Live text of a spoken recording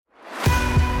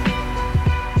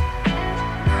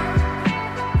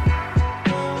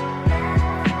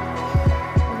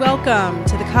Welcome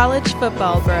to the College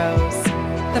Football Bros,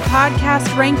 the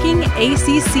podcast ranking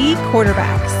ACC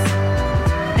quarterbacks.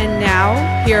 And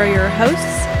now, here are your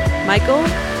hosts, Michael,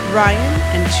 Ryan,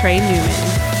 and Trey Newman.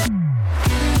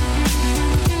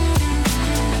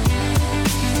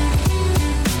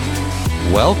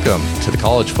 Welcome to the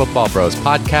College Football Bros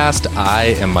podcast. I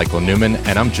am Michael Newman,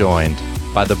 and I'm joined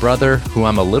by the brother who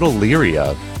I'm a little leery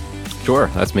of. Sure,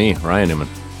 that's me, Ryan Newman.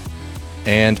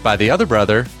 And by the other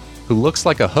brother who looks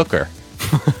like a hooker.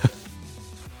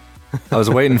 I was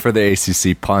waiting for the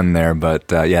ACC pun there, but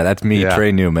that's me,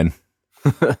 Trey Newman.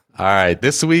 All right,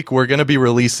 this week we're going to be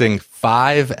releasing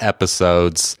 5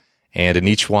 episodes, and in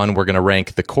each one we're going to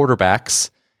rank the quarterbacks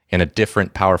in a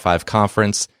different Power 5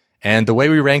 conference. And the way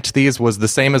we ranked these was the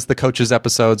same as the coaches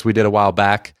episodes we did a while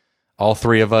back. All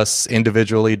 3 of us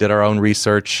individually did our own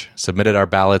research, submitted our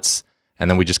ballots, and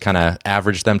then we just kind of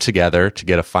averaged them together to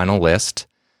get a final list.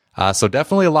 So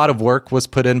definitely a lot of work was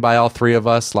put in by all 3 of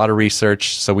us, a lot of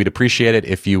research. So we'd appreciate it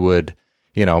if you would,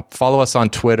 follow us on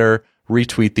Twitter,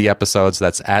 retweet the episodes.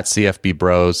 That's at CFB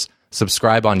Bros.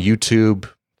 Subscribe on YouTube.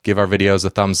 Give our videos a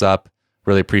thumbs up.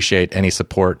 Really appreciate any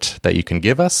support that you can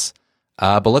give us.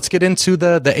 But let's get into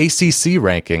the ACC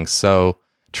rankings. So,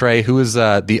 Trey, who is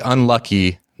the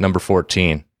unlucky number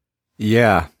 14?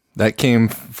 Yeah, that came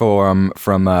from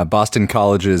Boston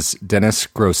College's Dennis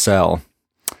Grosel.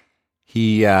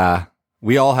 We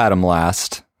all had him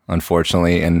last,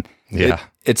 unfortunately, and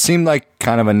it seemed like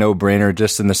kind of a no-brainer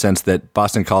just in the sense that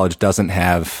Boston College doesn't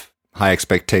have high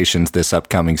expectations this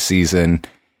upcoming season.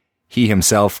 He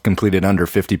himself completed under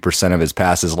 50% of his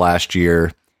passes last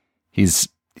year. He's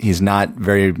not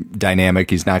very dynamic.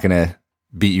 He's not going to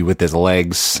beat you with his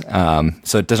legs.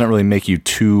 So it doesn't really make you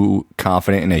too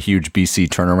confident in a huge BC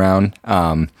turnaround.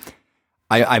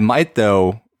 I might,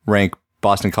 though, rank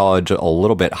Boston College a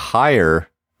little bit higher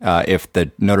if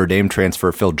the Notre Dame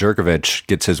transfer Phil Jurkovich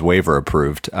gets his waiver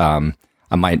approved. I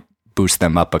might boost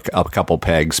them up a couple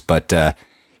pegs, but Jeff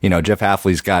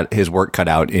Hafley's got his work cut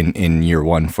out in year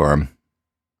one for him.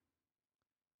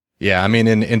 Yeah, I mean,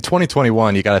 in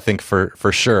 2021, you got to think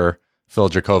for sure Phil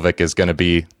Jurkovich is going to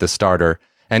be the starter.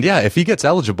 And yeah, if he gets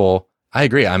eligible, I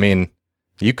agree. I mean,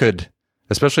 you could,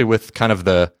 especially with kind of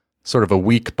the sort of a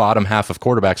weak bottom half of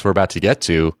quarterbacks we're about to get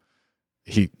to,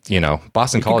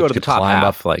 Boston College could go to the top climb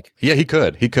half. Up. Yeah, he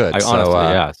could.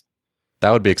 Honestly,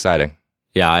 that would be exciting.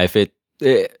 Yeah, if the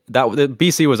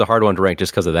BC was a hard one to rank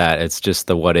just because of that. It's just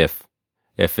the what if.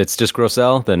 If it's just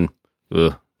Grosel, then,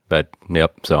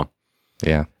 so.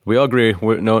 Yeah. We all agree.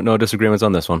 No disagreements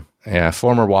on this one. Yeah,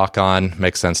 former walk-on.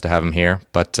 Makes sense to have him here.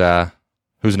 But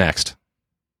who's next?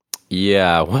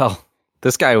 Yeah, well,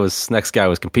 next guy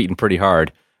was competing pretty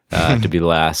hard to be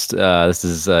last. This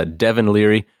is Devin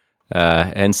Leary,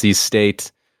 NC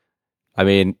State. I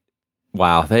mean,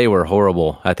 wow, they were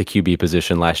horrible at the QB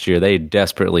position last year. They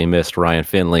desperately missed Ryan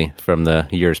Finley from the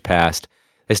years past.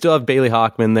 They still have Bailey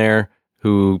Hawkman there,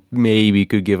 who maybe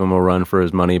could give him a run for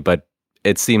his money, but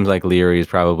it seems like Leary is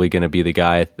probably going to be the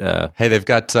guy. Hey, they've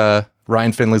got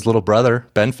Ryan Finley's little brother,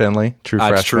 Ben Finley, true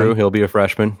freshman. That's true. He'll be a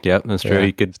freshman. Yep, that's true.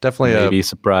 He could definitely maybe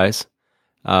surprise.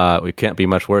 We can't be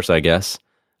much worse, I guess.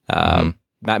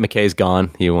 Matt McKay's gone.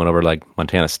 He went over like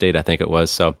Montana State, I think it was.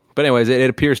 So, but anyways, it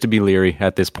appears to be Leary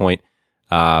at this point.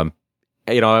 I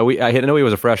know he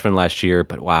was a freshman last year,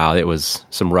 but wow, it was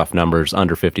some rough numbers,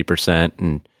 under 50%,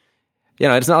 and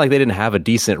it's not like they didn't have a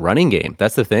decent running game.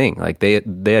 That's the thing. Like they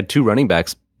had 2 running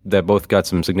backs that both got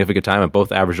some significant time and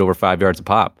both averaged over 5 yards a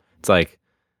pop. It's like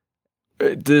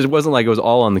it wasn't like it was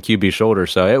all on the QB shoulder.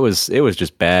 So it was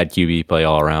just bad QB play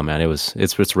all around, man.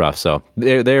 It's rough. So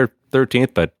they're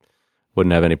 13th, but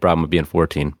wouldn't have any problem with being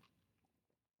 14.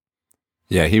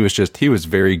 Yeah, he was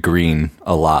very green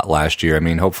a lot last year. I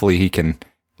mean, hopefully he can,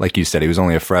 like you said, he was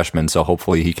only a freshman, so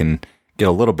hopefully he can get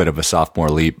a little bit of a sophomore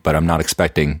leap, but I'm not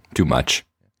expecting too much.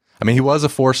 I mean, he was a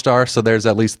 4-star, so there's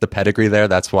at least the pedigree there.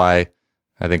 That's why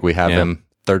I think we have him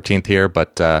 13th here.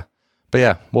 But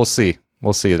yeah, we'll see.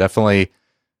 We'll see. Definitely,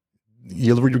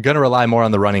 you're going to rely more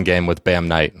on the running game with Bam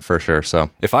Knight for sure. So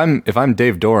if I'm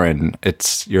Dave Doran,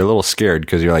 you're a little scared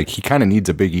because you're like, he kind of needs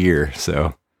a big year.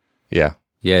 So yeah,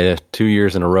 2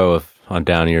 years in a row on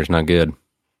down years, not good.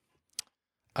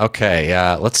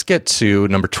 Okay, let's get to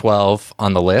number 12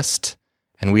 on the list.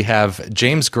 And we have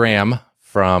James Graham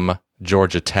from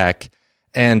Georgia Tech.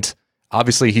 And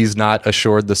obviously he's not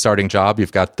assured the starting job.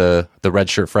 You've got the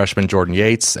redshirt freshman Jordan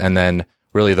Yates, and then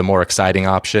really the more exciting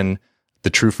option,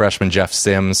 the true freshman Jeff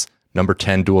Sims, number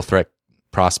 10 dual threat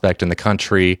prospect in the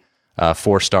country,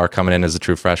 4-star coming in as a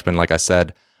true freshman, like I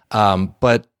said.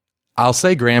 But I'll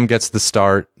say Graham gets the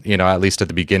start, at least at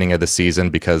the beginning of the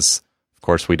season because, of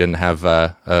course, we didn't have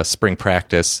a spring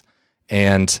practice.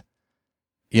 And,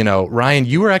 Ryan,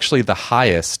 you were actually the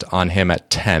highest on him at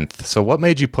 10th. So what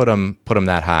made you put him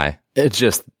that high? It's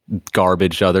just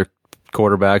garbage other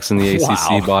quarterbacks in the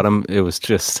ACC bottom. It was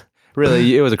just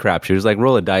really, it was a crapshoot. It was like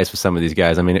roll a dice with some of these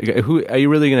guys. I mean, who are you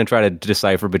really going to try to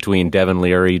decipher between Devin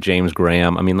Leary, James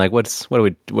Graham? I mean, like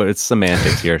it's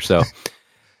semantics here. So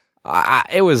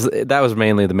that was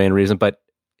mainly the main reason, but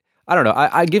I don't know.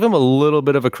 I give him a little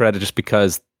bit of a credit just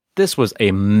because this was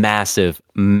a massive,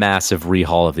 massive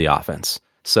rehaul of the offense.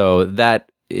 So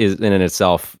that is in and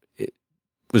itself, it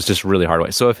was just really hard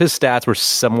way. So if his stats were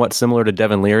somewhat similar to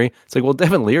Devin Leary, it's like, well,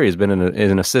 Devin Leary has been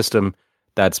in a system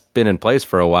that's been in place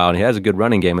for a while, and he has a good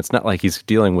running game. It's not like he's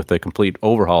dealing with a complete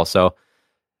overhaul. So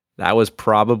that was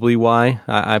probably why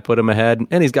I put him ahead.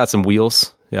 And he's got some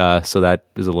wheels, so that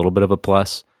is a little bit of a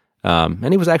plus.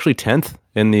 And he was actually 10th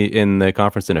in the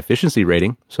conference in efficiency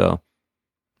rating. So,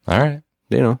 all right,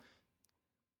 yeah.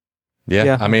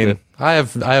 I mean, I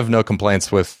have no complaints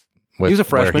with he's a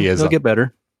freshman. He'll get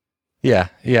better. Yeah.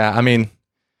 I mean,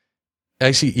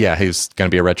 actually, yeah, he's going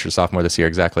to be a redshirt sophomore this year,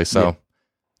 exactly. So. Yeah.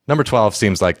 Number 12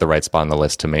 seems like the right spot on the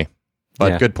list to me,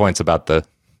 but good points about the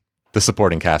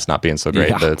supporting cast not being so great,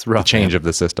 the change of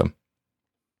the system.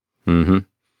 Mm-hmm.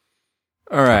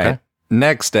 All right. Okay.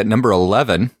 Next, at number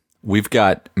 11, we've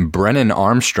got Brennan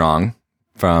Armstrong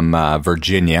from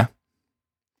Virginia.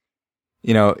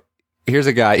 Here's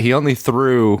a guy, he only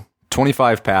threw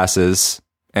 25 passes,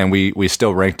 and we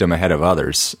still ranked him ahead of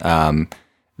others.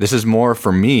 This is more,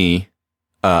 for me,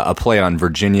 a play on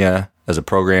Virginia as a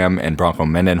program and Bronco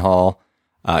Mendenhall.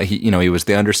 He was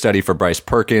the understudy for Bryce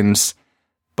Perkins.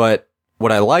 But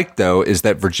what I like, though, is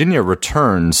that Virginia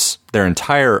returns their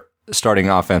entire starting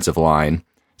offensive line.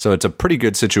 So it's a pretty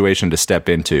good situation to step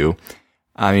into.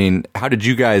 I mean, how did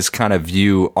you guys kind of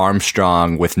view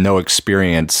Armstrong with no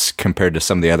experience compared to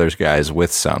some of the other guys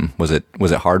with some? Was it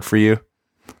hard for you?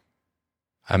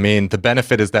 I mean, the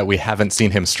benefit is that we haven't seen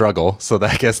him struggle. So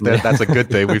I guess that's a good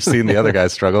thing. We've seen the other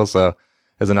guys struggle. So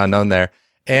as an unknown there.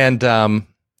 And,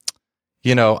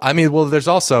 there's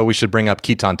also, we should bring up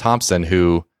Keaton Thompson,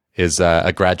 who is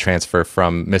a grad transfer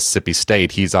from Mississippi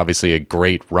State. He's obviously a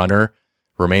great runner.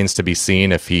 Remains to be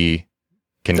seen if he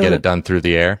can get it done through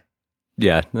the air.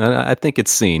 Yeah, I think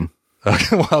it's seen.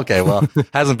 Okay, well,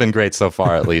 hasn't been great so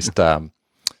far, at least.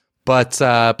 But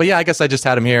yeah, I guess I just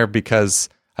had him here because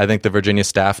I think the Virginia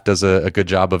staff does a good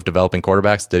job of developing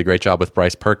quarterbacks. Did a great job with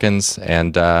Bryce Perkins.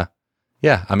 And,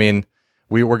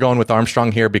 we're going with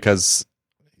Armstrong here because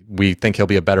we think he'll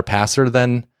be a better passer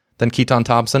than Keaton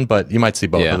Thompson, but you might see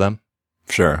both of them.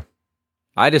 Sure.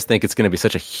 I just think it's going to be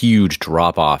such a huge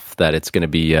drop off that it's going to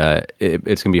be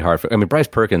it's going to be hard for. I mean, Bryce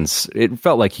Perkins, it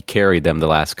felt like he carried them the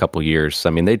last couple years. I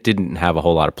mean, they didn't have a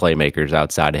whole lot of playmakers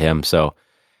outside of him, so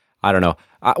I don't know.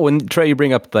 When Trey, you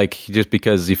bring up like just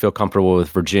because you feel comfortable with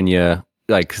Virginia,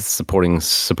 like supporting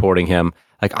him,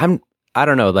 like I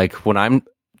don't know, like when I'm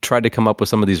tried to come up with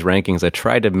some of these rankings, I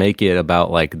tried to make it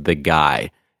about like the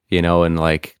guy, and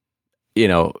like,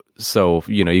 so,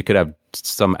 you could have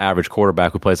some average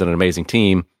quarterback who plays on an amazing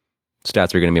team.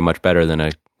 Stats are going to be much better than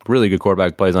a really good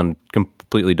quarterback who plays on a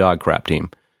completely dog crap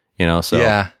team, so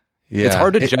yeah. It's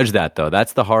hard to judge that though.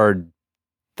 That's the hard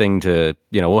thing to,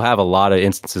 we'll have a lot of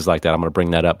instances like that. I'm going to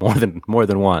bring that up more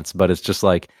than once, but it's just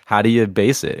like, how do you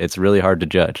base it? It's really hard to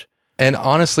judge. And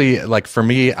honestly, like for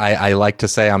me, I like to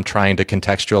say I'm trying to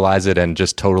contextualize it and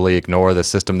just totally ignore the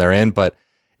system they're in, but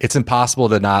it's impossible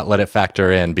to not let it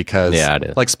factor in because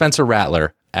like Spencer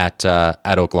Rattler at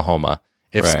Oklahoma,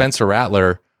 if Spencer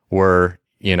Rattler were,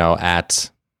 at,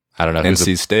 I don't know,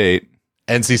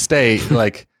 NC State,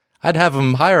 like I'd have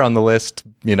him higher on the list,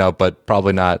 but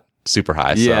probably not super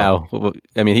high. Yeah. So.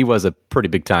 I mean, he was a pretty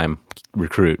big time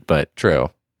recruit, but true.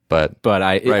 But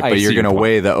you're going to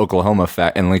weigh the Oklahoma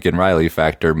and Lincoln Riley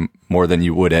factor more than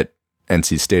you would at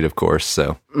NC State, of course.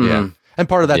 So yeah, and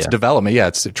part of that's development. Yeah,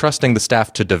 it's trusting the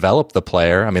staff to develop the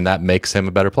player. I mean, that makes him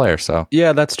a better player. So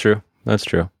yeah, that's true.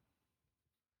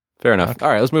 Fair enough. Okay.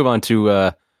 All right, let's move on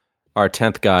to our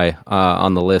 10th guy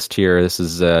on the list here. This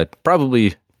is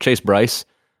probably Chase Bryce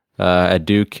at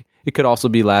Duke. It could also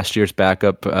be last year's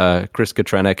backup, Chris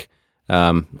Katrenik,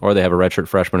 or they have a redshirt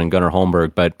freshman in Gunnar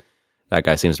Holmberg, but that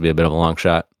guy seems to be a bit of a long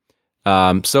shot.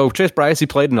 So Chase Bryce, he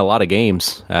played in a lot of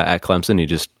games at Clemson. He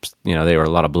just, they were a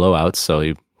lot of blowouts, so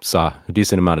he saw a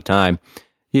decent amount of time.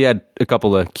 He had a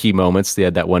couple of key moments. He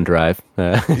had that one drive.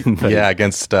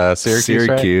 Against Syracuse.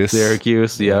 Right?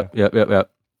 Syracuse, yep.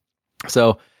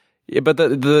 So, but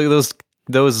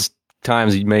those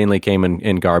times mainly came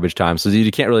in garbage time, so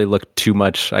you can't really look too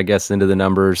much, I guess, into the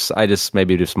numbers. I just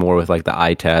maybe just more with like the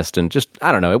eye test and just,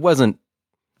 I don't know, it wasn't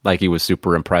like he was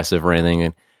super impressive or anything.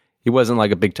 And he wasn't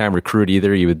like a big time recruit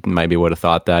either. You would have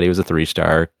thought that he was a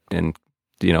 3-star, and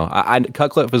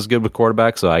Cutcliffe is good with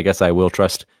quarterbacks, so I guess I will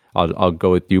trust. I'll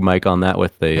go with you, Mike, on that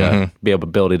with the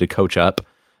ability to coach up.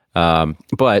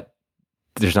 But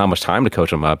there's not much time to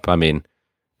coach him up. I mean,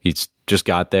 he's just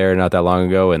got there not that long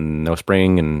ago, and no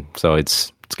spring, and so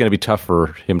it's going to be tough for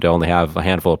him to only have a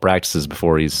handful of practices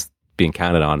before he's being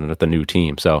counted on with the new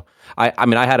team. So I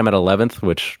had him at 11th,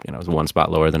 which is one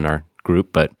spot lower than our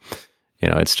group, but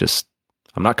it's just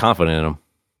I'm not confident in him.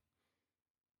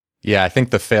 Yeah, I think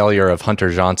the failure of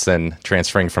Hunter Johnson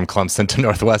transferring from Clemson to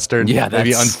Northwestern,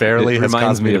 maybe unfairly,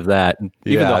 reminds me of that.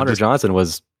 Even though Hunter Johnson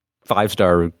was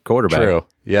 5-star quarterback. True.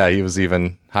 Yeah, he was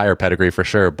even higher pedigree for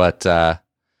sure. But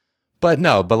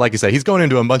like you said, he's going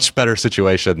into a much better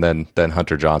situation than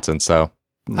Hunter Johnson. So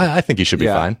I think he should be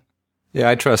fine. Yeah,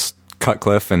 I trust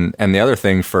Cutcliffe. And the other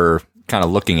thing for kind of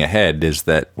looking ahead is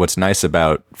that what's nice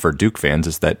for Duke fans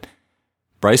is that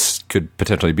Bryce could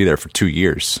potentially be there for 2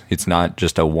 years. It's not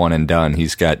just a one and done.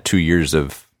 He's got 2 years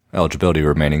of eligibility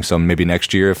remaining. So maybe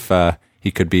next year, if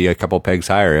he could be a couple pegs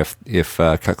higher, if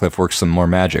Cutcliffe works some more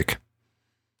magic.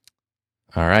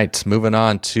 All right, moving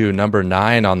on to number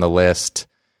 9 on the list.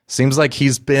 Seems like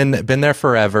he's been there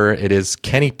forever. It is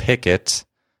Kenny Pickett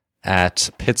at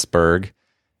Pittsburgh,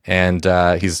 and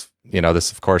he's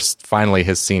this of course finally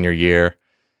his senior year.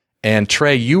 And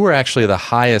Trey, you were actually the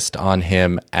highest on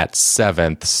him at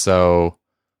 7th, so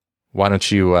why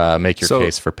don't you make your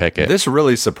case for Pickett? This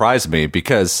really surprised me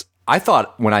because I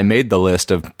thought when I made the list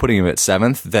of putting him at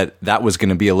 7th that was going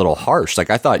to be a little harsh.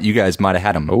 Like I thought you guys might have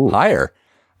had him higher.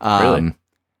 Really?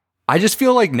 I just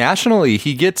feel like nationally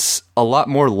he gets a lot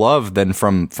more love than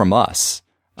from us.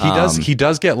 He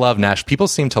does get love nationally. People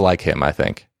seem to like him, I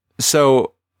think.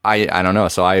 So I don't know.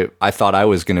 So I thought I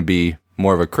was going to be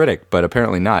more of a critic, but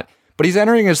apparently not. But he's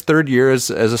entering his 3rd year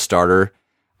as a starter.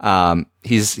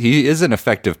 He is an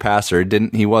effective passer.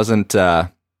 He wasn't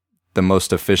the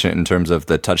most efficient in terms of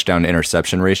the touchdown to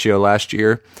interception ratio last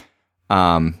year.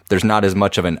 There's not as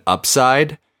much of an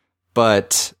upside,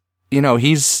 but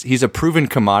he's a proven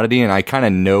commodity, and I kind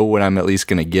of know what I'm at least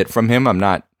going to get from him.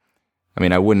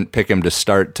 I wouldn't pick him to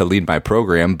start to lead my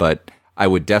program, but I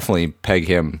would definitely peg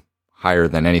him higher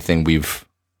than anything we've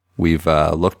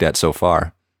looked at so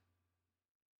far.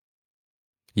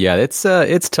 Yeah,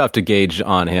 it's tough to gauge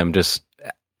on him.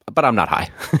 But I'm not high.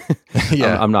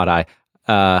 Yeah, I'm not high.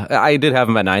 I did have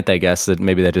him at 9th. I guess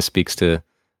that just speaks to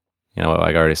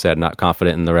like I already said, not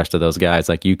confident in the rest of those guys,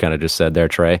 like you kind of just said there,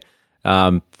 Trey.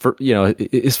 For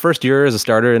his first year as a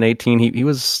starter in 18, he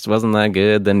wasn't that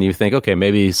good. Then you think, okay,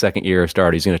 maybe 2nd year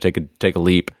start, he's going to take a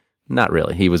leap. Not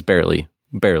really. He was barely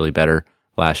better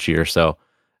last year. So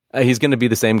he's going to be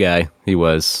the same guy he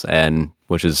was, and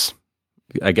which is,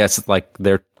 I guess, like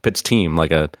their Pitt's team,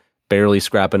 like a barely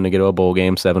scrapping to get to a bowl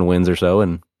game, 7 wins or so,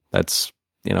 and that's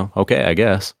okay, I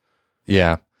guess.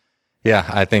 Yeah.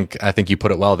 I think you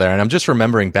put it well there. And I'm just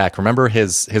remembering back. Remember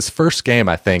his first game,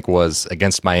 I think, was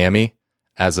against Miami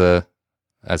as I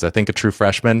think a true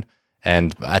freshman.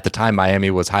 And at the time,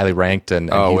 Miami was highly ranked, and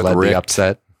he led the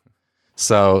upset.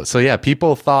 So yeah,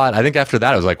 people thought. I think after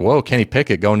that, it was like, whoa, Kenny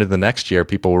Pickett going to the next year.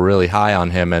 People were really high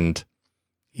on him, and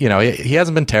he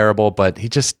hasn't been terrible, but he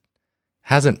just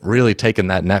hasn't really taken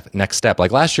that next step.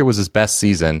 Like last year was his best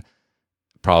season,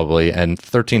 probably, and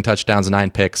 13 touchdowns,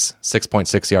 9 picks,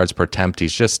 6.6 yards per attempt.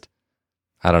 He's just,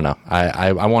 I don't know.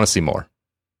 I want to see more.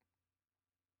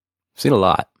 Seen a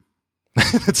lot.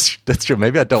 That's true.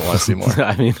 Maybe I don't want to see more.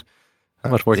 I mean, how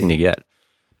much more can you get?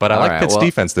 But I like Pitt's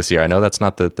defense this year. I know that's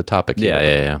not the topic here.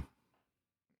 Yeah.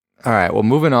 All right. Well,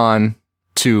 moving on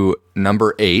to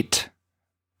number 8,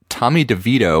 Tommy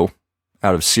DeVito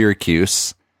out of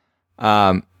Syracuse.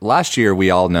 Last year,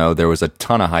 we all know there was a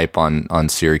ton of hype on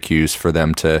Syracuse for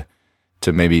them to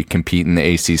maybe compete in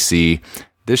the ACC.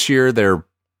 This year, they're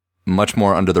much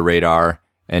more under the radar,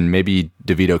 and maybe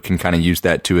DeVito can kind of use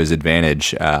that to his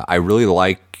advantage. I really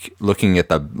like looking at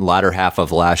the latter half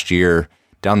of last year.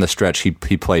 Down the stretch, he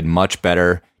played much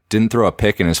better. Didn't throw a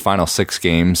pick in his final 6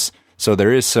 games, so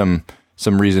there is some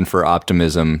reason for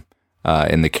optimism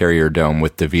in the Carrier Dome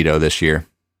with DeVito this year.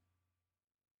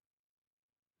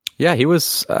 Yeah, he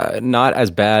was not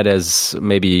as bad as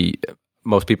maybe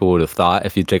most people would have thought.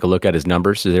 If you take a look at his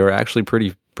numbers, they were actually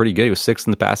pretty good. He was 6th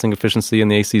in the passing efficiency in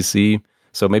the ACC,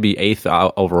 so maybe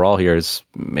 8th overall here is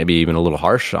maybe even a little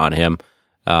harsh on him.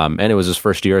 And it was his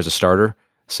first year as a starter,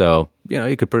 so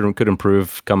he could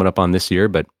improve coming up on this year.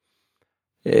 But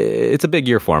it's a big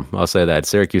year for him. I'll say that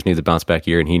Syracuse needs a bounce back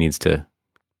year, and he needs to.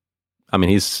 I mean,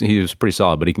 he was pretty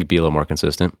solid, but he can be a little more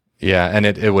consistent. Yeah, and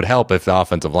it would help if the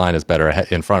offensive line is better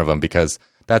in front of him, because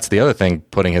that's the other thing,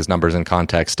 putting his numbers in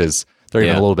context, is they're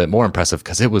even a little bit more impressive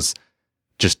because it was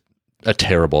just a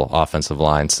terrible offensive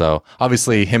line. So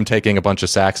obviously him taking a bunch of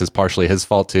sacks is partially his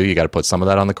fault too. You got to put some of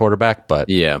that on the quarterback, but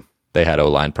they had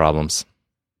O-line problems.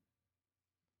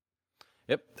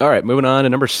 Yep. All right, moving on to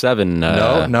number 7.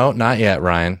 No, not yet,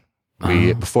 Ryan.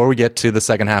 Before we get to the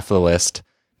second half of the list,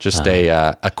 just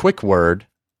a quick word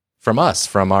from us,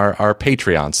 from our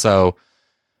Patreon. So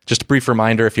just a brief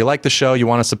reminder, if you like the show, you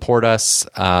want to support us,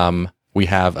 we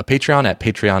have a Patreon at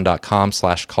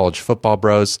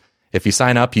patreon.com/collegefootballbros. If you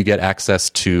sign up, you get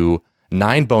access to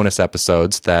 9 bonus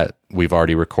episodes that we've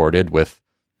already recorded, with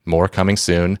more coming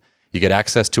soon. You get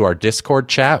access to our Discord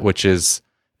chat, which is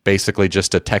basically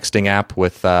just a texting app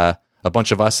with a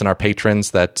bunch of us and our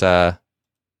patrons that, I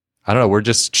don't know, we're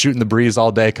just shooting the breeze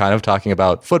all day, kind of talking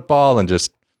about football and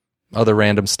just other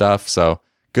random stuff. So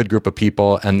good group of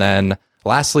people. And then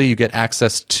lastly, you get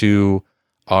access to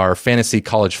our fantasy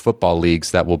college football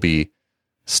leagues that will be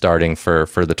starting for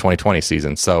the 2020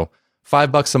 season. So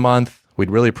 $5 a month. We'd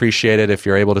really appreciate it if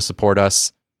you're able to support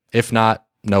us. If not,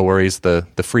 no worries. The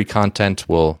free content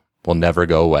will never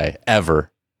go away, ever,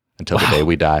 until the day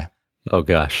we die. Oh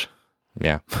gosh.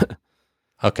 Yeah.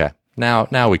 Okay.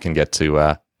 Now we can get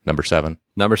to number 7.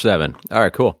 Number 7. All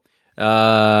right, cool.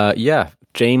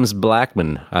 James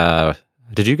Blackman.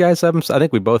 Did you guys have him? I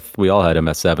think we all had him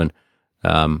at 7.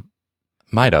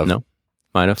 Might have. No?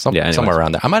 Might have. Somewhere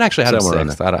around there. I might actually have him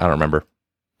 6. I don't remember.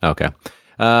 Okay.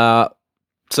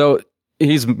 So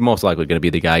he's most likely going to be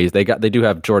the guy. They do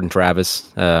have Jordan Travis.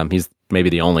 He's maybe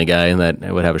the only guy that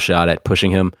would have a shot at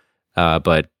pushing him.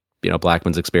 But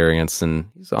Blackman's experience, and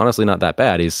he's honestly not that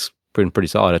bad. He's been pretty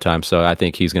solid at times. So I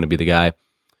think he's going to be the guy.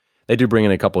 They do bring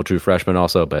in a couple of true freshmen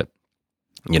also, but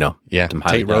Tate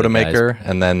Rodemaker,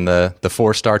 and then the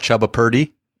 4-star Chubba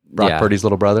Purdy, Brock Purdy's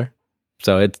little brother.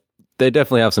 So they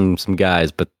definitely have some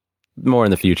guys, but more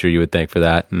in the future, you would think, for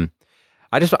that. And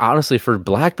I just honestly, for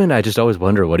Blackman, I just always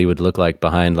wonder what he would look like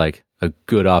behind like a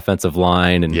good offensive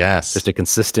line and just a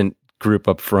consistent group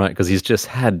up front, because he's just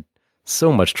had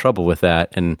so much trouble with that.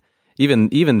 And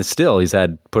even still, he's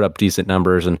had put up decent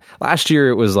numbers. And last year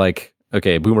it was like,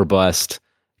 okay, boomer bust,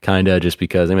 kind of, just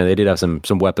because, they did have some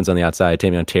weapons on the outside.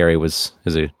 Tamion Terry is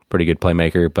a pretty good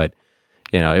playmaker, but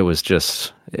it was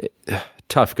just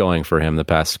tough going for him the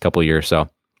past couple of years. So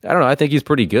I don't know. I think he's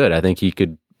pretty good. I think he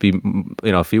could be,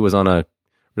 if he was on a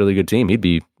really good team, he'd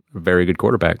be a very good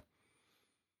quarterback.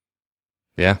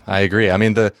 Yeah, I agree.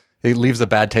 It leaves a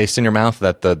bad taste in your mouth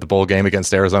that the bowl game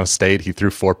against Arizona State, he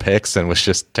threw 4 picks and was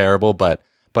just terrible. But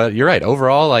you're right.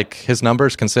 Overall, like, his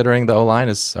numbers, considering the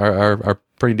O-line, are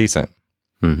pretty decent.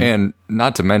 Mm-hmm. And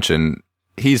not to mention,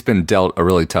 he's been dealt a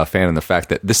really tough hand in the fact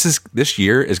that this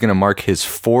year is going to mark his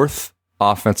 4th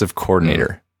offensive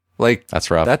coordinator. Like, that's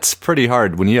rough. That's pretty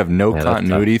hard when you have no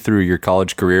continuity through your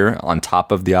college career on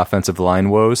top of the offensive line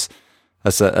woes.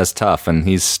 That's tough, and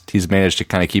he's managed to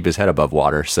kind of keep his head above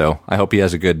water. So I hope he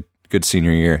has a good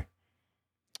senior year.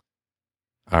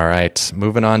 All right,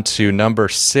 moving on to number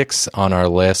 6 on our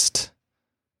list,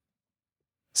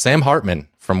 Sam Hartman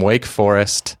from Wake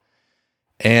Forest.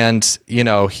 And,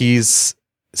 he's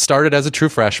started as a true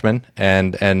freshman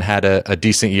and had a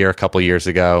decent year a couple years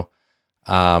ago.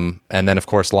 And then, of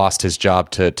course, lost his job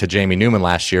to Jamie Newman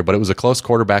last year, but it was a close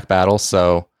quarterback battle.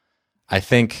 So I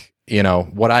think,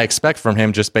 what I expect from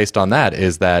him, just based on that,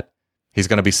 is that he's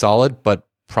going to be solid, but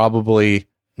probably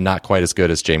not quite as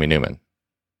good as Jamie Newman.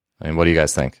 What do you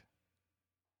guys think?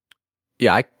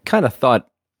 Yeah, I kind of thought,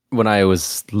 when I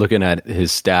was looking at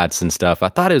his stats and stuff, I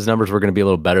thought his numbers were going to be a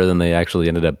little better than they actually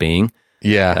ended up being.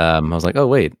 Yeah. I was like, oh,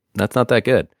 wait, that's not that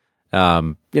good.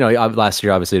 Last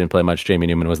year, obviously, didn't play much. Jamie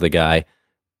Newman was the guy.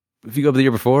 If you go up the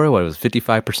year before, what, it was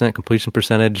 55% completion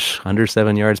percentage, under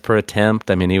 7 yards per attempt.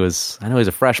 I know he's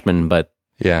a freshman, but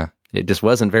it just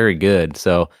wasn't very good.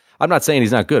 So I'm not saying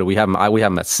he's not good. We have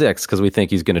him at 6 because we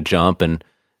think he's going to jump, and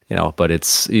but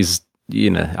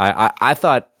I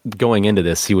thought going into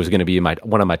this he was going to be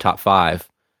one of my top 5,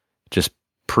 just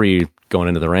pre going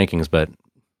into the rankings, but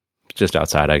just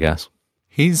outside, I guess.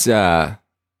 He's I'm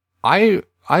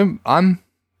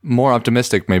more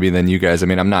optimistic maybe than you guys.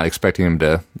 I'm not expecting him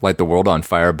to light the world on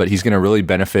fire, but he's going to really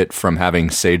benefit from having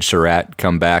Sage Surratt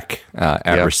come back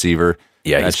at receiver.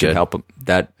 Yeah, that should help him.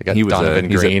 He was Donovan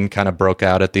Green kind of broke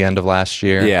out at the end of last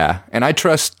year. Yeah, and I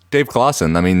trust Dave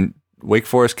Clawson. Wake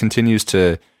Forest continues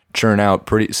to churn out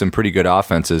some pretty good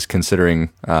offenses,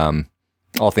 considering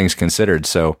all things considered.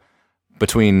 So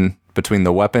between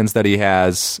the weapons that he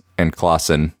has and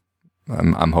Clawson,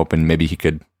 I'm hoping maybe he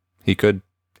could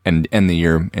end the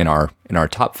year in our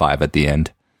top 5 at the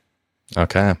end.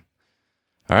 Okay. All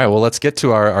right. Well, let's get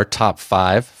to our top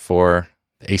 5 for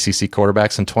ACC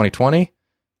quarterbacks in 2020.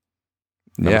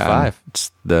 Number 5.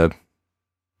 It's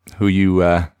who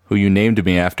you named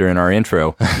me after in our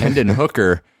intro. Hendon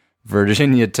Hooker,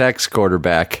 Virginia Tech's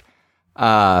quarterback.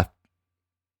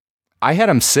 I had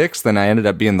him 6th, and I ended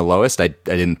up being the lowest. I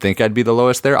didn't think I'd be the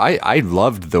lowest there. I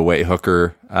loved the way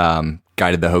Hooker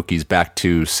guided the Hokies back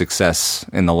to success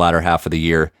in the latter half of the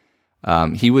year.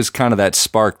 He was kind of that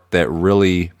spark that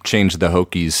really changed the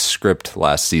Hokies' script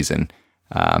last season.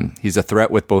 He's a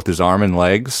threat with both his arm and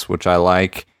legs, which I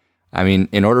like. I mean,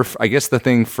 I guess the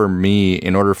thing for me,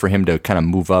 in order for him to kind of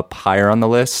move up higher on the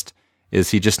list,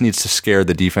 is he just needs to scare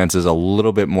the defenses a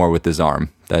little bit more with his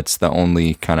arm. That's the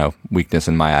only kind of weakness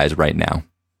in my eyes right now.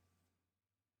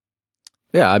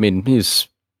 Yeah, I mean,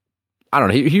 I don't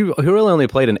know. He really only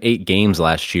played in 8 games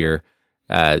last year.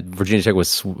 Virginia Tech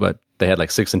was, they had like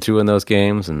 6-2 in those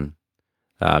games, and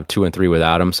 2-3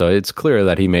 without him. So it's clear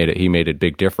that he made a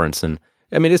big difference. And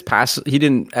I mean, his pass, they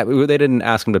didn't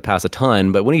ask him to pass a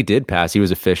ton, but when he did pass, he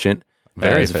was efficient.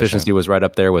 His efficiency was right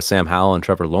up there with Sam Howell and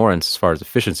Trevor Lawrence as far as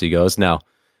efficiency goes. Now,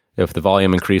 if the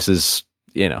volume increases,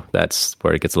 that's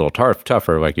where it gets a little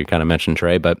tougher, like you kind of mentioned,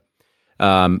 Trey. But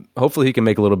hopefully he can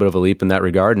make a little bit of a leap in that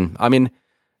regard. And I mean,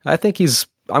 I think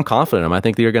I'm confident in him. I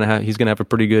think that he's gonna have a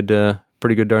pretty good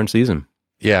darn season.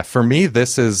 Yeah, for me,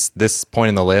 this point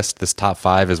in the list, this top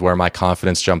 5 is where my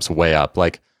confidence jumps way up.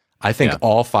 Like, I think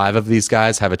all 5 of these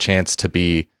guys have a chance to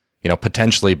be,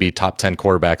 potentially be top 10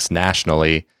 quarterbacks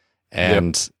nationally.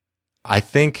 And I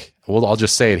think, I'll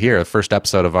just say it here, the first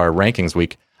episode of our rankings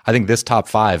week, I think this top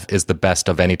 5 is the best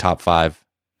of any top 5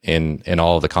 in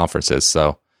all of the conferences.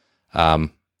 So,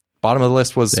 bottom of the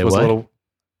list was a little,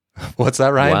 what's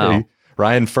that, Ryan? Wow.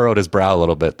 Ryan furrowed his brow a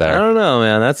little bit there. I don't know,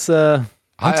 man. That's, I'm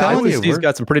telling you, he's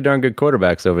got some pretty darn good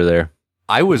quarterbacks over there.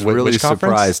 I was really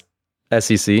surprised.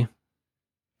 SEC.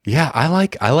 Yeah, I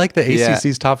like the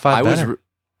ACC's top 5 better.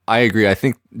 I agree. I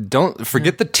think don't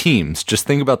forget the teams. Just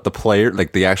think about the player,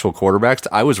 like the actual quarterbacks.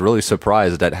 I was really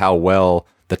surprised at how well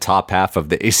the top half of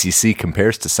the ACC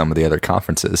compares to some of the other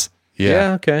conferences.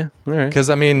 Yeah. Okay. All right. Because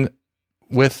I mean,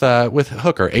 with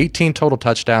Hooker, 18 total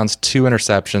touchdowns, 2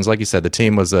 interceptions. Like you said, the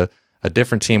team was a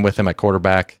different team with him at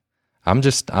quarterback. I'm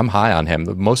high on him.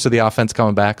 Most of the offense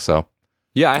coming back. So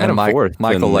yeah, I had him 4th.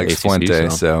 Michael likes Fuente,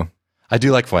 so I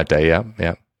do like Fuente.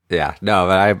 Yeah. No,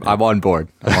 but I'm on board.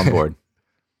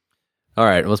 All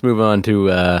right, let's move on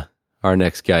to our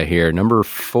next guy here. Number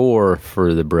 4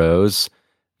 for the Bros,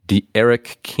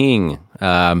 D'Eriq King.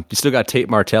 You still got Tate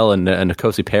Martell and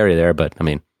N'Kosi Perry there, but I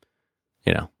mean,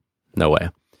 no way.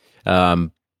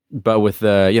 But with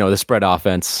the spread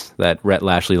offense that Rhett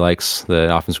Lashley likes,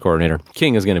 the offense coordinator,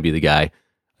 King is going to be the guy.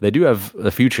 They do have a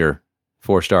future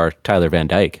 4-star Tyler Van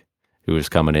Dyke, who is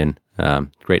coming in.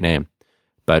 Great name,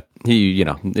 but he,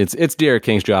 it's D'Eriq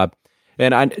King's job.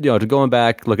 And going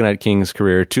back, looking at King's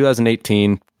career,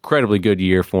 2018, incredibly good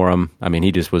year for him. I mean,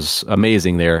 he just was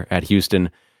amazing there at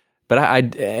Houston.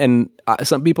 But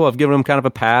some people have given him kind of a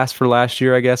pass for last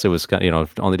year. I guess it was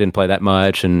only didn't play that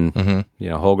much, and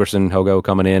Hogo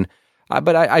coming in.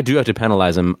 But I do have to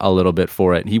penalize him a little bit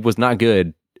for it. He was not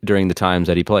good during the times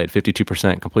that he played.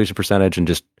 52% completion percentage, and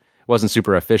just wasn't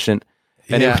super efficient.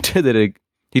 And he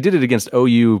did it against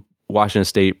OU, Washington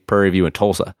State, Prairie View, and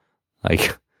Tulsa.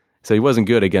 So he wasn't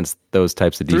good against those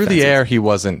types of defenses. Through the air, he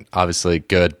wasn't obviously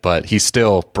good, but he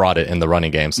still brought it in the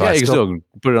running game. So yeah, he can still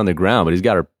put it on the ground, but he's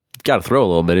got to throw a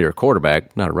little bit. You're a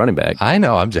quarterback, not a running back. I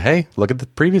know. Hey, look at the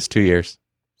previous 2 years.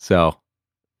 So,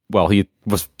 well, he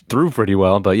was threw pretty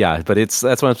well, but yeah, that's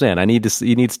what I'm saying.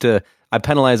 I'm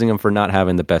penalizing him for not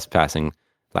having the best passing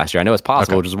last year. I know it's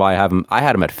possible, which is why I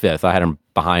had him at 5th. I had him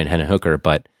behind Hendon Hooker,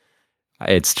 but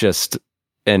it's just,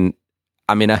 and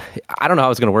I mean, I don't know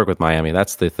how it's going to work with Miami.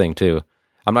 That's the thing too.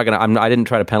 I didn't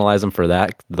try to penalize him for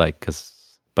that,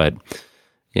 but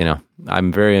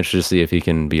I'm very interested to see if he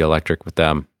can be electric with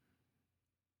them.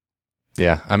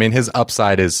 Yeah, I mean, his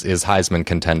upside is Heisman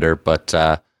contender, but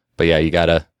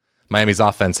yeah, Miami's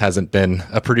offense hasn't been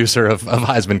a producer of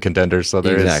Heisman contenders, so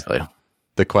there is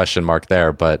the question mark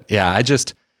there. But yeah,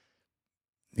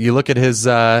 you look at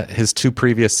his 2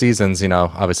 previous seasons,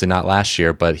 obviously not last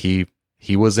year, but he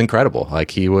was incredible.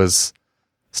 He was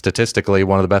statistically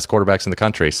one of the best quarterbacks in the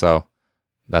country. So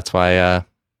that's why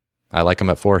I like him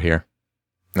at 4 here.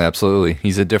 Absolutely.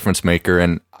 He's a difference maker.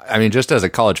 And I mean, just as a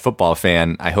college football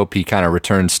fan, I hope he kind of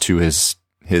returns to his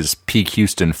peak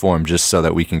Houston form, just so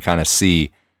that we can kind of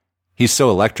see he's so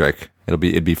electric.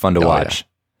 It'd be fun to watch.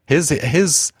 Yeah.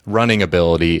 His running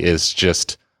ability is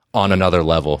just on another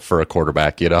level for a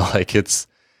quarterback, he's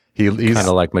kind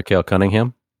of like Mikael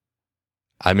Cunningham.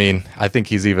 I mean, I think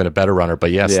he's even a better runner,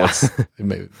 but yes,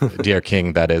 D'Eriq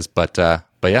King, that is. But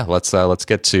yeah, let's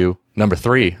get to number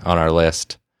 3 on our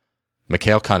list.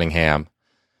 Mikael Cunningham.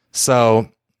 So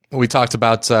we talked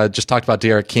about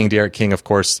D'Eriq King. D'Eriq King, of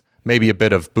course, maybe a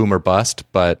bit of boomer bust,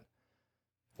 but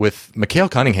with Mikael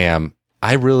Cunningham,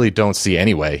 I really don't see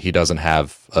any way he doesn't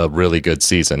have a really good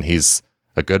season. He's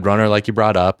a good runner, like you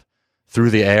brought up. Through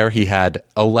the air, he had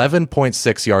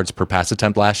 11.6 yards per pass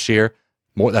attempt last year.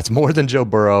 That's more than Joe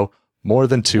Burrow, more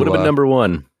than Tua. Would have been number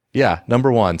one. Yeah,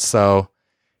 number one. So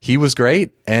he was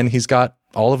great, and he's got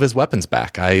all of his weapons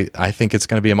back. I think it's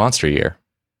going to be a monster year.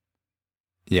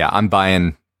 Yeah, I'm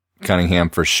buying Cunningham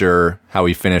for sure. How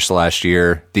he finished last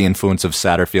year, the influence of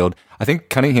Satterfield. I think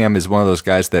Cunningham is one of those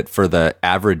guys that for the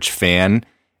average fan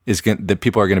that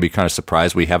people are going to be kind of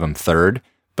surprised we have him third.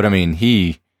 But I mean,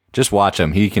 just watch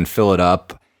him. He can fill it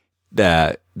up.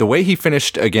 The way he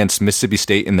finished against Mississippi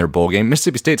State in their bowl game,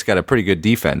 Mississippi State's got a pretty good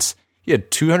defense. He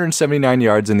had 279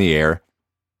 yards in the air,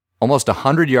 almost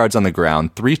 100 yards on the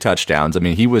ground, 3 touchdowns. I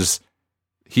mean, he was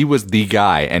the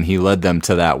guy, and he led them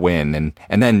to that win.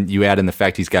 And then you add in the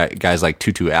fact he's got guys like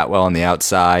Tutu Atwell on the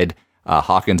outside,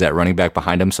 Hawkins at running back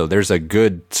behind him. So there's a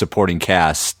good supporting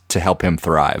cast to help him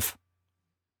thrive.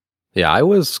 Yeah, I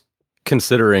was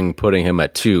considering putting him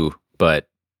at 2, but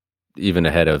even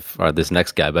ahead of this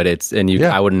next guy. But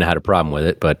I wouldn't have had a problem with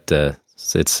it. But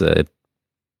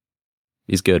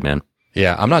he's good, man.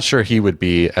 Yeah, I'm not sure he would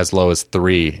be as low as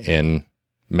 3 in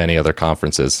many other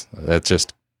conferences. That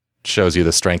just shows you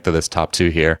the strength of this top 2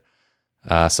 here.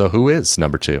 So who is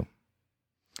number 2?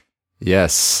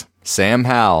 Yes, Sam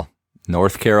Howell,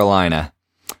 North Carolina.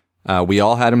 We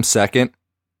all had him second.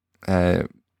 The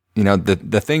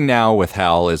thing now with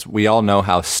Howell is we all know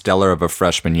how stellar of a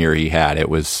freshman year he had. It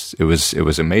was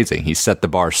amazing. He set the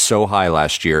bar so high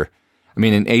last year. I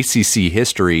mean, in ACC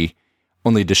history,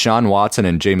 only Deshaun Watson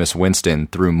and Jameis Winston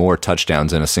threw more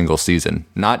touchdowns in a single season.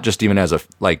 Not just even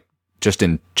just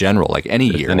in general, like any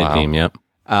year. Any team, yep.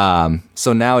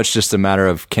 So now it's just a matter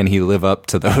of, can he live up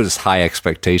to those high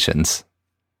expectations?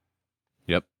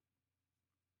 Yep.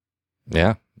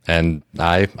 Yeah. And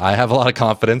I have a lot of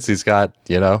confidence. He's got,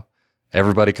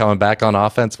 everybody coming back on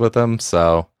offense with him.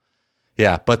 So,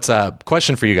 yeah. But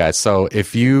question for you guys. So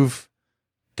if you've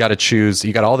got to choose,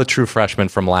 you got all the true freshmen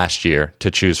from last year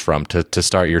to choose from to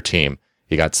start your team.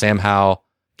 You got Sam Howell,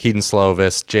 Keaton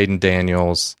Slovis, Jaden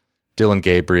Daniels, Dylan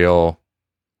Gabriel.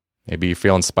 Maybe you're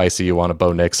feeling spicy. You want a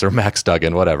Bo Nix or Max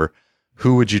Duggan, whatever.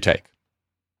 Who would you take?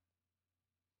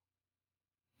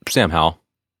 Sam Howell.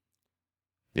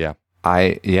 Yeah.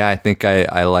 I think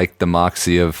I like the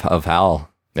moxie of Howell.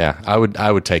 Yeah,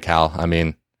 I would take Howell. I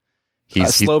mean, he's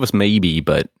Slovis maybe,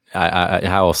 but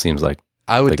Howell seems like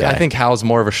I think Howell's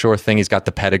more of a sure thing. He's got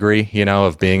the pedigree,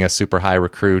 of being a super high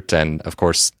recruit, and of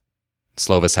course,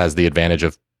 Slovis has the advantage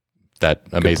of that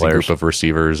amazing group of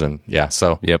receivers, and yeah.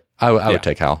 So yep, I would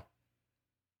take Howell.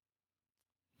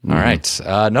 Mm-hmm. All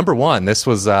right, number 1. This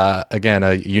was again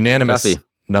a unanimous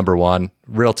number 1.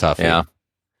 Real tough.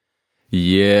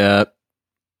 Yeah.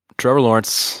 Trevor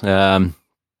Lawrence, going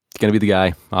to be the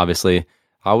guy, obviously.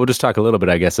 I will just talk a little bit,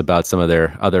 I guess, about some of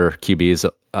their other QBs,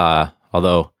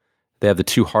 although they have the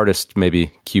 2 hardest,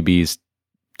 maybe, QBs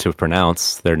to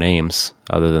pronounce their names,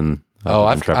 other than Trevor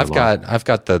Lawrence. I've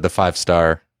got the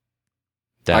 5-star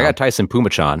down. I got Tyson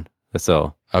Pumachan.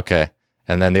 So okay.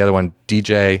 And then the other one,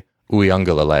 DJ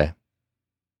Uiagalelei.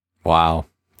 Wow.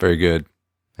 Very good.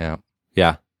 Yeah.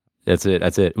 Yeah. That's it.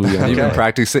 You've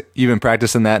been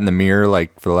practicing that in the mirror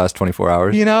for the last 24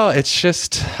 hours? It's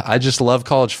just, I just love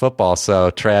college football.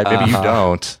 So Trey, maybe you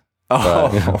don't.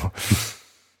 Oh,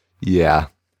 yeah.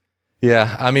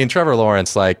 Yeah. I mean, Trevor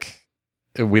Lawrence,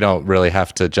 we don't really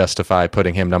have to justify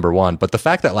putting him number 1. But the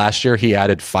fact that last year he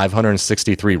added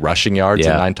 563 rushing yards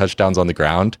and 9 touchdowns on the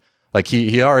ground,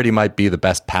 he already might be the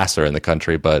best passer in the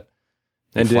country, but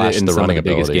and did it in the running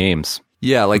ability. Biggest games.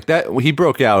 Yeah, that he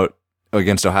broke out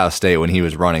against Ohio State when he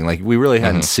was running. We really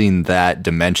hadn't seen that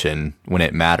dimension when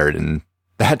it mattered, and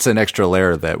that's an extra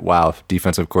layer that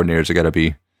defensive coordinators are got to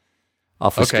be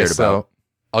awfully scared about.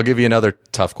 I'll give you another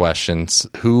tough question.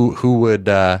 Who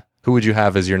would you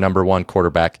have as your number 1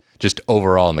 quarterback just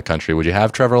overall in the country? Would you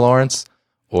have Trevor Lawrence,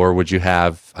 or would you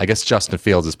have, I guess Justin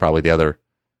Fields is probably the other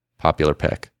popular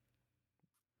pick.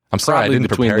 I'm sorry I didn't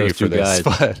prepare you for this,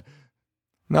 but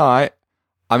no,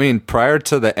 I mean, prior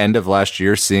to the end of last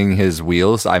year, seeing his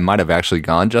wheels, I might have actually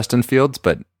gone Justin Fields,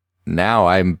 but now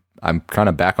I'm kind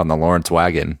of back on the Lawrence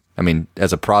wagon. I mean,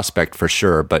 as a prospect for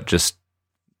sure, but just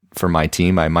for my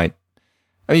team,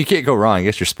 you can't go wrong. I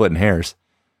guess you're splitting hairs.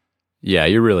 Yeah,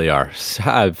 you really are.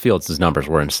 Fields' numbers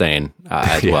were insane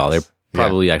as well. They're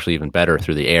probably actually even better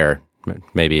through the air,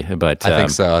 maybe. But I think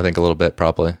so. I think a little bit,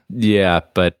 probably. Yeah,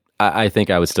 but I think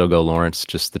I would still go Lawrence,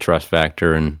 just the trust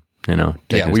factor and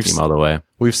taking his team all the way.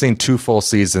 We've seen 2 full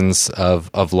seasons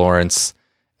of Lawrence,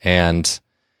 and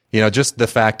just the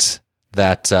fact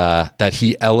that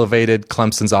he elevated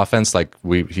Clemson's offense, like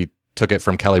he took it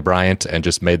from Kelly Bryant and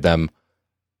just made them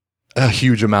a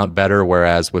huge amount better.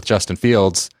 Whereas with Justin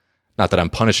Fields, not that I'm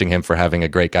punishing him for having a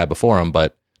great guy before him,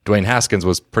 but Dwayne Haskins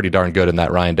was pretty darn good in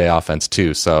that Ryan Day offense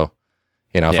too. So,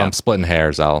 if I'm splitting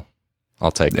hairs, I'll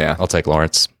take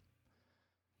Lawrence.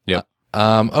 Yep.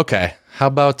 Okay. How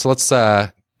about let's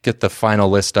get the final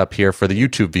list up here for the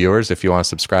YouTube viewers. If you want to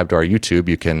subscribe to our YouTube,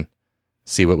 you can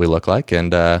see what we look like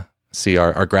and see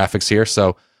our graphics here.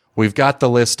 So we've got the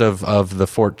list of the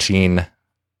 14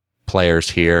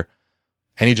 players here.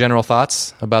 Any general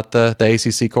thoughts about the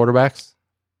ACC quarterbacks?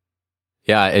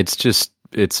 Yeah,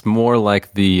 it's more like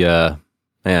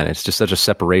it's just such a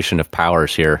separation of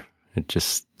powers here. It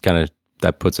just kind of,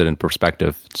 that puts it in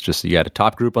perspective. It's just, you got a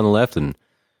top group on the left and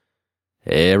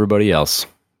everybody else.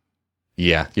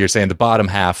 Yeah, you're saying the bottom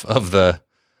half of the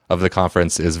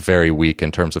conference is very weak in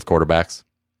terms of quarterbacks.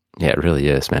 Yeah, it really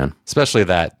is, man. Especially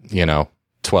that,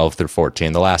 12 through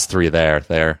 14. The last 3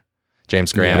 there.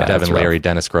 James Graham, Devin Leary,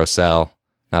 Dennis Grosel.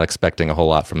 Not expecting a whole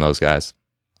lot from those guys.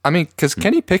 I mean, because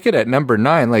Kenny Pickett at number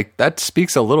 9, like, that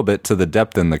speaks a little bit to the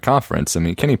depth in the conference. I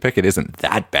mean, Kenny Pickett isn't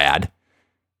that bad.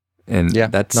 And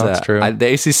that's true.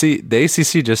 The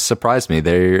ACC just surprised me.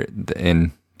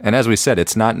 And as we said,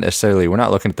 it's not necessarily, we're not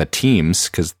looking at the teams,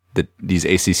 because these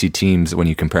ACC teams, when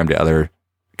you compare them to other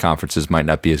conferences, might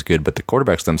not be as good, but the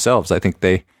quarterbacks themselves, I think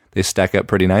they stack up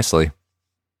pretty nicely.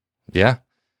 Yeah.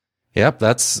 Yep,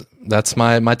 that's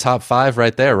my top 5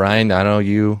 right there, Ryan. I know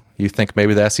you think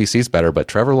maybe the SEC's better, but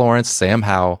Trevor Lawrence, Sam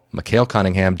Howell, Mikael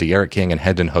Cunningham, De'Aaron King, and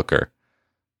Hendon Hooker.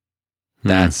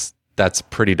 That's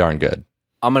pretty darn good.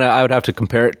 I would have to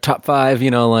compare it top 5,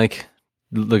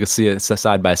 look at see it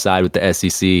side by side with the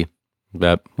SEC.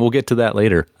 But we'll get to that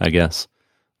later, I guess.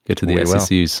 Get to the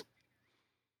SECs.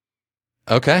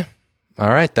 Okay. All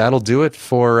right. That'll do it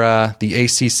for the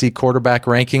ACC quarterback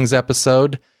rankings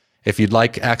episode. If you'd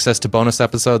like access to bonus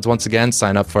episodes, once again,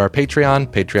 sign up for our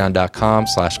Patreon,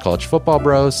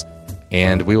 patreon.com/collegefootballbros.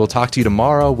 And we will talk to you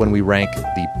tomorrow when we rank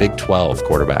the Big 12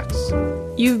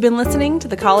 quarterbacks. You've been listening to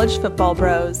the College Football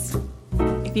Bros.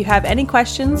 If you have any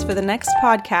questions for the next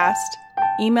podcast,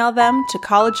 email them to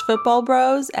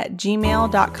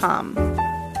collegefootballbros@gmail.com.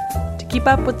 To keep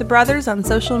up with the brothers on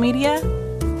social media,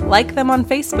 like them on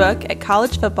Facebook at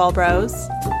College Football Bros,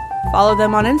 follow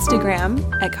them on Instagram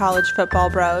at College Football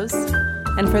Bros,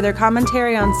 and for their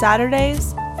commentary on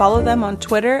Saturdays, follow them on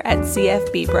Twitter at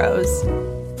CFB Bros.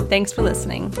 Thanks for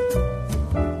listening.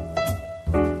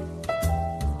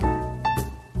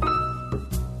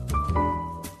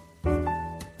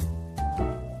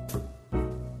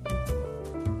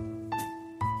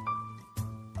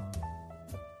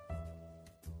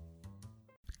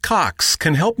 Cox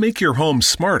can help make your home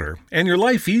smarter and your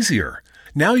life easier.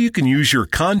 Now you can use your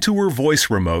Contour voice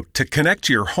remote to connect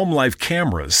to your home live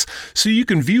cameras so you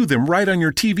can view them right on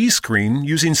your TV screen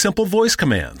using simple voice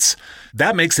commands.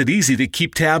 That makes it easy to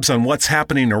keep tabs on what's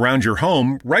happening around your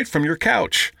home right from your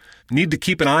couch. Need to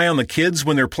keep an eye on the kids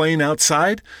when they're playing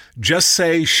outside? Just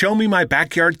say, "Show me my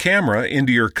backyard camera"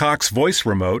 into your Cox voice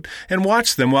remote and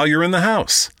watch them while you're in the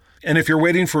house. And if you're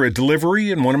waiting for a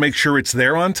delivery and want to make sure it's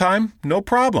there on time, no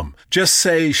problem. Just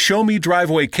say, "Show me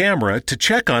driveway camera" to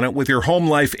check on it with your Home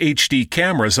Life HD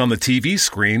cameras on the TV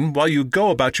screen while you go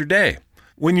about your day.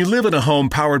 When you live in a home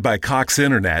powered by Cox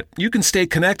Internet, you can stay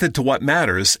connected to what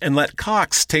matters and let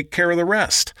Cox take care of the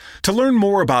rest. To learn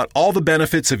more about all the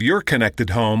benefits of your connected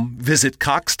home, visit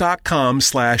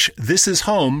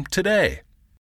cox.com/thisishome today.